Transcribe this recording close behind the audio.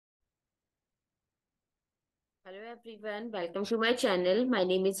Hello everyone, welcome to my channel. My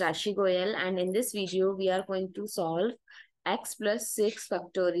name is Rashi Goel and in this video we are going to solve x plus 6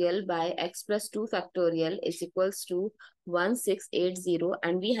 factorial by x plus 2 factorial is equals to 1680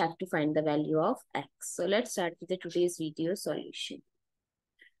 and we have to find the value of x. So let's start with the today's video solution.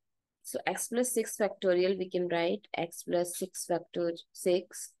 So x plus 6 factorial we can write x plus 6 factor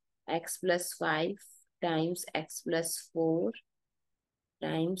 6 x plus 5 times x plus 4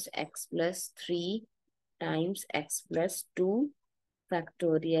 times x plus 3 times x plus 2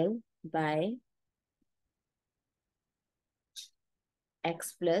 factorial by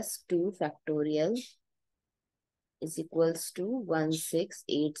x plus 2 factorial is equals to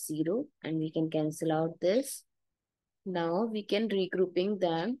 1680 and we can cancel out this. Now we can regrouping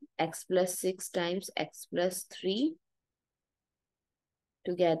them x plus 6 times x plus 3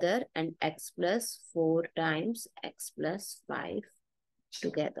 together and x plus 4 times x plus 5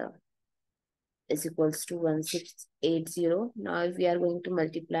 together is equals to 1680. Now if we are going to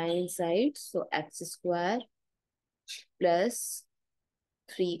multiply inside, so x square plus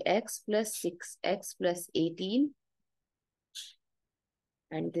 3x plus 6x plus 18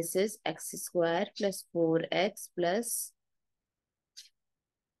 and this is x square plus 4x plus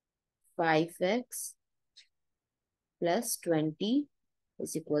 5x plus 20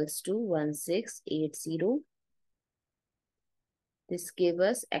 is equals to 1680. This gives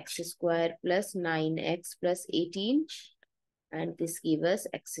us x square plus 9x plus 18 and this gives us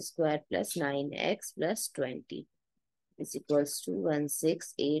x square plus 9x plus 20 is equals to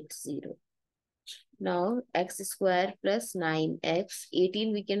 1680. Now x square plus 9x,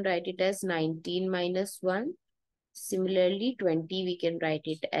 18 we can write it as 19 minus 1. Similarly 20 we can write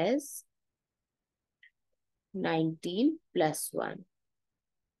it as 19 plus 1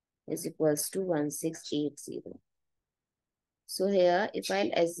 is equals to 1680. So here if I'll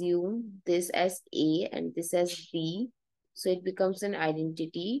assume this as A and this as B, so it becomes an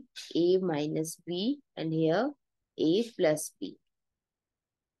identity A minus B and here A plus B,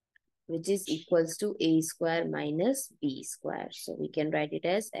 which is equals to a square minus b square. So we can write it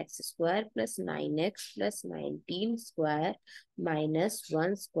as x square plus 9x plus 19 square minus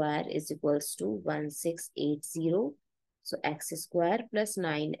 1 square is equals to 1680. So x square plus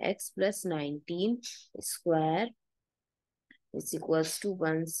 9x plus 19 square is equals to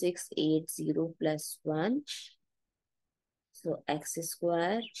 1680 plus 1. So x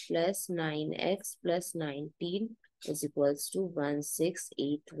square plus 9x plus 19 is equals to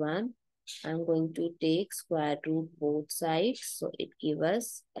 1681. I'm going to take square root both sides. So it gives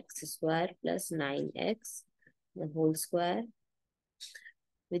us x square plus 9x, the whole square.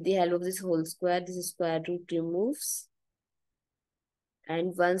 With the help of this whole square, this square root removes. And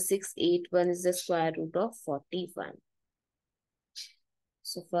 1681 is the square root of 41.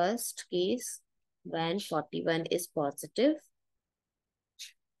 So first case, when 41 is positive.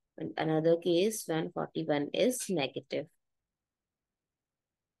 And another case when 41 is negative.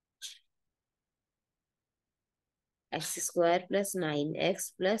 X square plus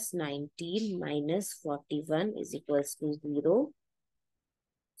 9x plus 19 minus 41 is equals to 0.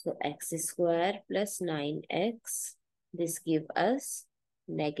 So x square plus 9x, this gives us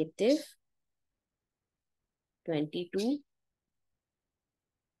negative 22.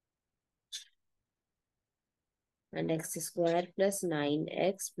 And x square plus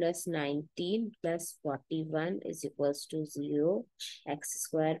 9x plus 19 plus 41 is equals to 0. X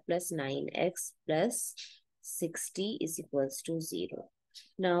square plus 9x plus 60 is equals to 0.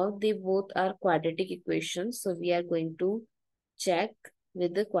 Now they both are quadratic equations. So we are going to check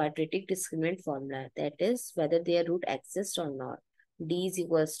with the quadratic discriminant formula. That is whether their root exists or not. D is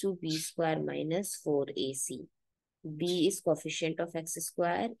equals to b square minus 4ac. B is coefficient of x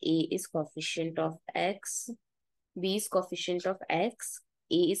square. A is coefficient of x. B is coefficient of x,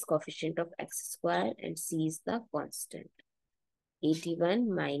 A is coefficient of x square, and C is the constant.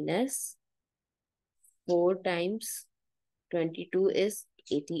 81 minus 4 times 22 is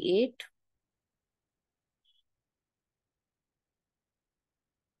 88.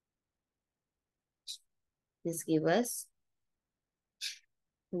 This gives us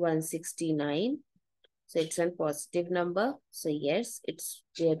 169. So it's a positive number. So yes,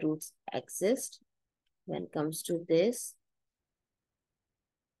 their roots exist. When it comes to this,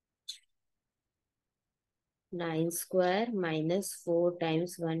 9 square minus 4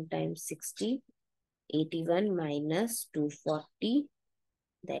 times 1 times 60. 81 minus 240,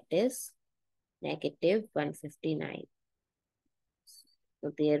 that is negative 159.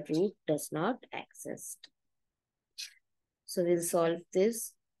 So their root does not exist. So we'll solve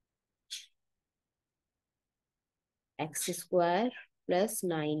this. X square plus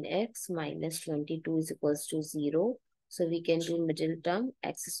 9x minus 22 is equals to 0. So we can do middle term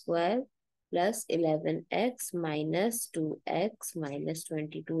x square plus 11x minus 2x minus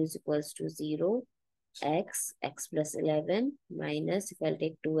 22 is equals to 0. X plus 11 minus, if I'll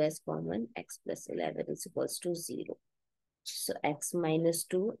take 2 as common, x plus 11 is equals to 0. So x minus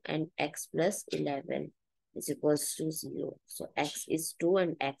 2 and x plus 11 is equals to 0. So x is 2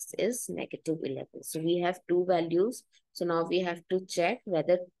 and x is negative 11. So we have two values. So now we have to check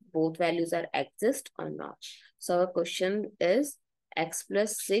whether both values are exist or not. So our question is x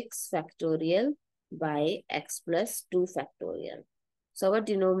plus 6 factorial by x plus 2 factorial. So our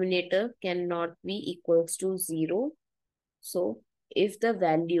denominator cannot be equals to 0. So if the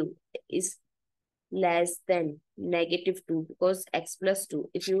value is less than negative 2, because x plus 2,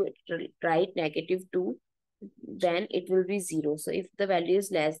 if you write negative 2, then it will be 0. So if the value is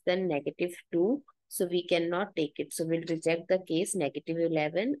less than negative 2, so we cannot take it. So we'll reject the case negative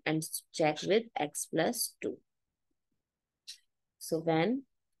 11 and check with x plus 2. So when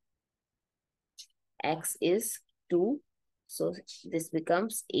x is 2, so this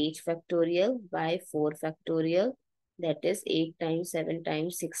becomes 8 factorial by 4 factorial. That is 8 times, 7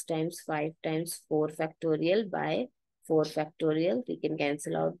 times, 6 times, 5 times 4 factorial by 4 factorial. We can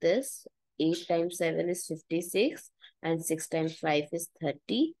cancel out this. 8 times 7 is 56 and 6 times 5 is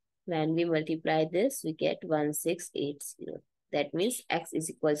 30. When we multiply this, we get 1680. That means x is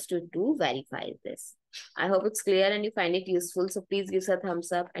equals to 2. Verify this. I hope it's clear and you find it useful. So please give us a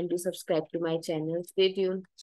thumbs up and do subscribe to my channel. Stay tuned.